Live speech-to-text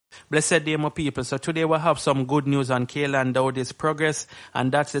Blessed day, my people. So today we'll have some good news on Kaylan Dowdy's progress,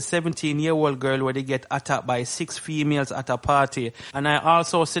 and that's the 17-year-old girl where they get attacked by 6 females at a party. And I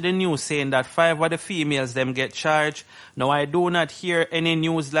also see the news saying that 5 of the females them get charged. Now I do not hear any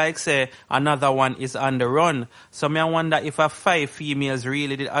news like say another one is on the run. So me I wonder if 5 females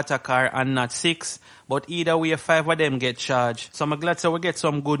really did attack her and not 6. But either way, 5 of them get charged. So I'm glad so we get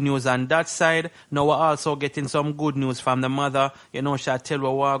some good news on that side. Now we're also getting some good news from the mother. You know, she'll tell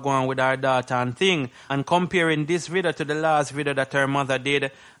what we're going with our daughter and thing. And comparing this video to the last video that her mother did,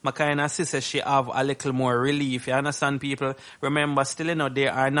 my kind of sister, she have a little more relief. You understand, people? Remember, still, you know, they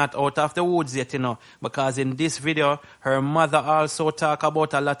are not out of the woods yet, you know. Because in this video, her mother also talk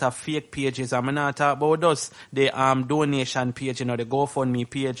about a lot of fake pages. I'm not talk about us, the donation page, you know, the GoFundMe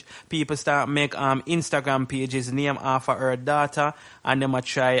page. People start make Instagram pages name after her daughter, and them a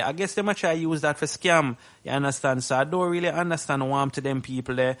try, I guess them a try use that for scam. You understand? So I don't really understand why to them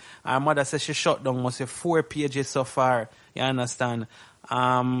people there. Her mother says she shut down must say 4 pages so far. You understand?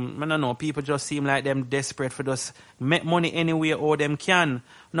 I don't know, people just seem like them desperate for just make money anyway or them can.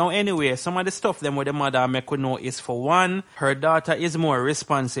 Now anyway, some of the stuff them with the mother make we know is, for one, her daughter is more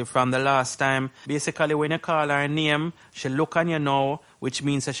responsive from the last time. Basically when you call her name, she look on you now, which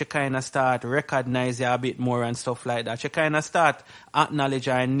means that she kind of start recognize you a bit more and stuff like that. She kind of start acknowledge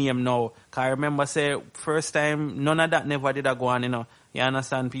her name now. Cause I remember say first time, none of that never did go on, you know. You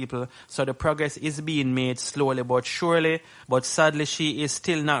understand, people? So the progress is being made slowly but surely. But sadly, she is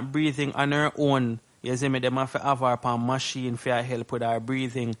still not breathing on her own. You see me, them have to have her upon machine for her help with her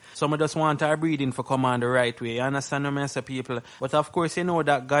breathing. Some just want her breathing for come on the right way. You understand what I say, people? But of course, you know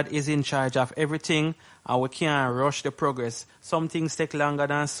that God is in charge of everything, and we can't rush the progress. Some things take longer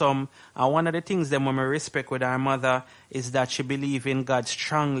than some. And one of the things that I respect with her mother is that she believes in God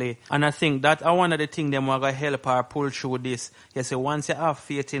strongly. And I think that one of the things that we're going to help her pull through this. You see, once you have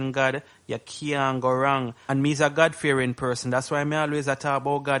faith in God, you can't go wrong. And me is a God-fearing person. That's why I always talk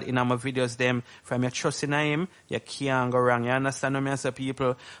about God in my videos. Them from your trust in Him, you can't go wrong. You understand what I say,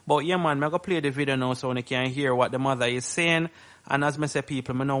 people? But yeah, man, I'm going to play the video now so you can hear what the mother is saying. And as I say,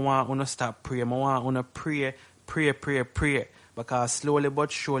 people, I don't want to stop praying. I want to pray. Because slowly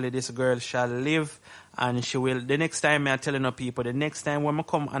but surely this girl shall live, and she will. The next time I telling you people, the next time when I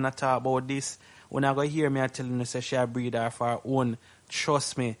come and I talk about this, when I go hear me I telling you say she'll breathe her for her own.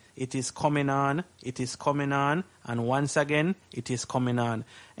 Trust me, it is coming on, and once again, it is coming on.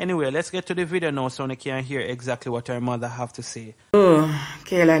 Anyway, let's get to the video now so you can hear exactly what her mother have to say. Oh,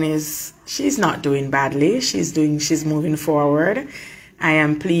 Kaylan she's not doing badly. She's moving forward. I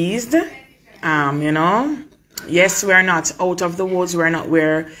am pleased. You know, yes, we're not out of the woods. We're not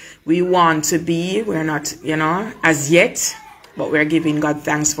where we want to be. We're not, you know, as yet, but we're giving God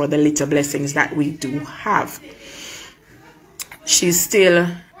thanks for the little blessings that we do have. She's still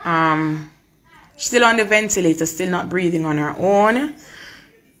on the ventilator, still not breathing on her own.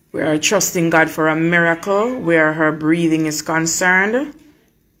 We are trusting God for a miracle where her breathing is concerned.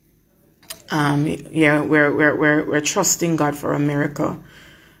 Yeah, we're trusting God for a miracle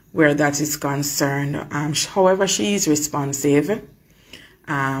where that is concerned. However, she is responsive.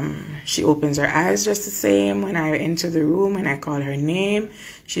 She opens her eyes just the same when I enter the room and I call her name.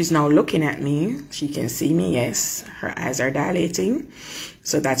 She's now looking at me. She can see me, yes. Her eyes are dilating.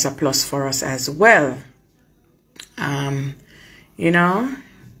 So that's a plus for us as well. You know,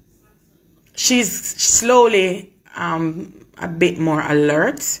 she's slowly a bit more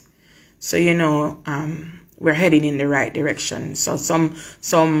alert. So, you know, we're heading in the right direction. So some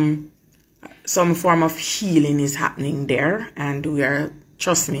form of healing is happening there, and we are,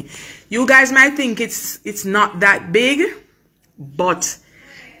 trust me, you guys might think it's not that big, but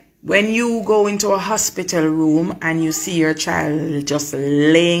when you go into a hospital room and you see your child just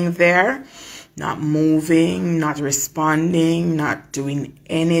laying there, not moving, not responding, not doing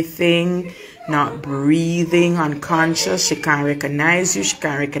anything, not breathing, unconscious, she can't recognize you, she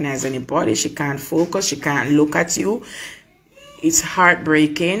can't recognize anybody, she can't focus, she can't look at you. It's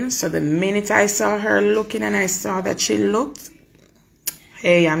heartbreaking. So the minute I saw her looking and I saw that she looked,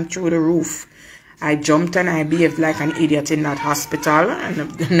 hey, I'm through the roof. I jumped and I behaved like an idiot in that hospital, and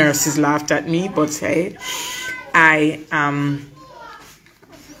the nurses laughed at me, but hey,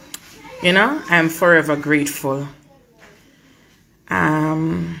 you know, I'm forever grateful.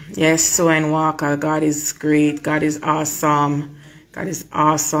 Yes, so and Walker, God is great. God is awesome. God is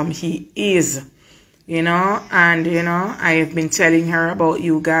awesome. He is, you know, and, you know, I have been telling her about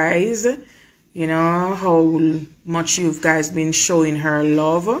you guys, you know, how much you guys been showing her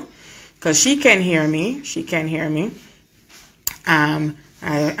love, because she can hear me. She can hear me.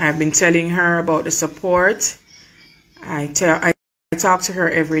 I've been telling her about the support. I tell talk to her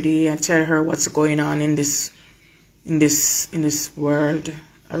every day. I tell her what's going on in this world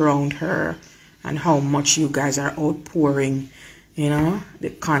around her, and how much you guys are outpouring, you know, the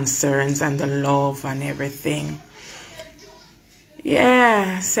concerns and the love and everything.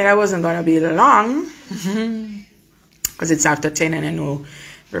 Yeah, said I wasn't gonna be long because it's after 10 and I know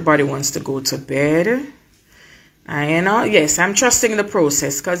everybody wants to go to bed. And you know, yes, I'm trusting the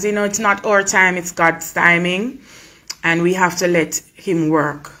process because you know it's not our time, it's God's timing, and we have to let Him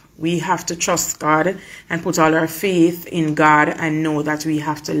work. We have to trust God and put all our faith in God and know that we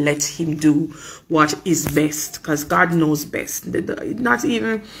have to let Him do what is best, because God knows best. Not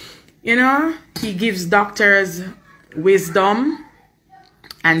even, you know, He gives doctors wisdom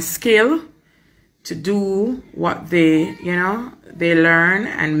and skill to do what they, you know, they learn,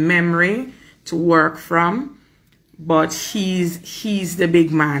 and memory to work from. But he's the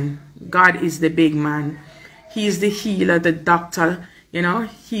big man. God is the big man. He's the healer, the doctor, you know,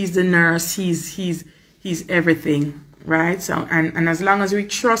 He's the nurse, he's everything, right? So and as long as we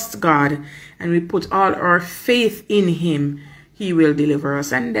trust God and we put all our faith in Him, He will deliver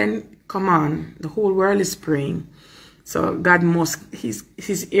us. And then come on, the whole world is praying. So God must,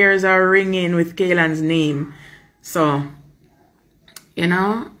 his ears are ringing with Kaylan's name. So, you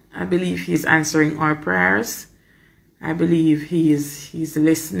know, I believe He's answering our prayers. I believe He's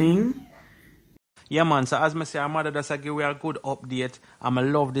listening. Yeah, man. So as I say, our mother does give we a good update. And I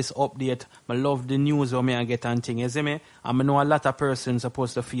love this update. I love the news where I get and thing. You see me? And I know a lot of persons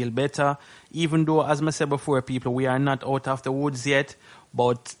supposed to feel better. Even though, as I said before, people, we are not out of the woods yet.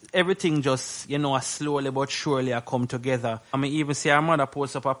 But everything just, you know, slowly but surely come together. I mean, even see our mother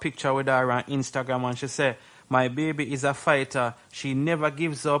post up a picture with her on Instagram and she said, "My baby is a fighter. She never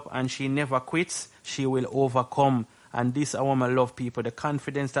gives up and she never quits. She will overcome." And this, I want to love people. The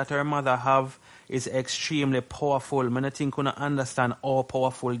confidence that her mother have is extremely powerful. I don't think you can understand how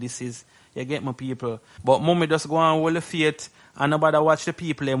powerful this is. You get my people. But mommy just go and hold the faith and nobody watch the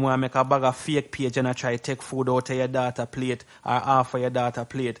people them want make a bag of fake page and I try to take food out of your daughter plate or half of your daughter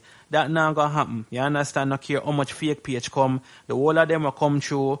plate. That not gonna happen. You understand? No care how much fake page come. The whole of them will come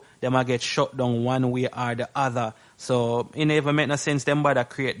through. Them will get shut down one way or the other. So it never make no sense them bother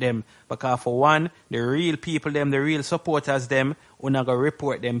create them. Because for one, the real people them, the real supporters them, who not go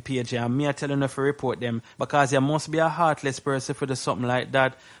report them page. And me I tell you not to report them. Because you must be a heartless person for do something like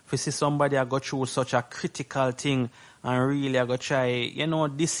that. If you see somebody I go through such a critical thing and really I go try, you know,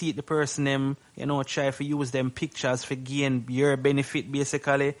 deceive the person them, you know, try to use them pictures for gain your benefit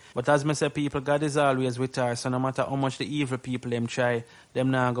basically. But as I say, people, God is always with her. So no matter how much the evil people them try, them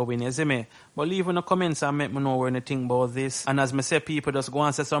not go win, you see me? But leave in the comments and make me know what you think about this. And as I say, people, just go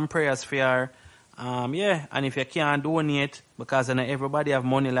and say some prayers for her. Yeah, and if you can't donate, because I know everybody have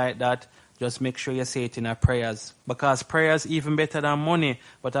money like that, just make sure you say it in our prayers. Because prayers even better than money.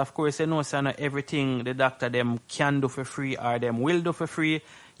 But of course, you know, so not everything the doctor them can do for free or them will do for free.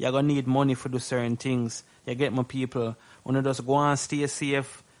 You're going to need money for do certain things. You get my people. You just go and stay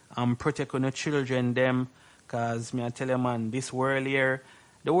safe and protect your children them. Because me I tell you, man, this world here,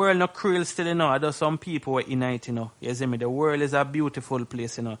 the world not cruel still, you know. There's some people who unite, you know. You see me? The world is a beautiful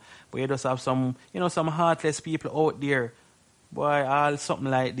place, you know. But you just have some, you know, some heartless people out there. Boy, all something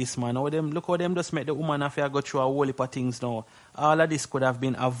like this, man. Look how them just make the woman have to go through a whole heap of things now. All of this could have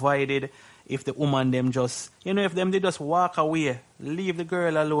been avoided if the woman them just, you know, if them they just walk away, leave the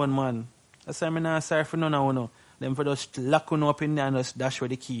girl alone, man. That's why I'm not sorry for none of you know. Them for just lock you up in there and just dash with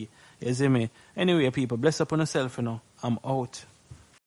the key. You see me? Anyway, people, bless up on yourself, you know. I'm out.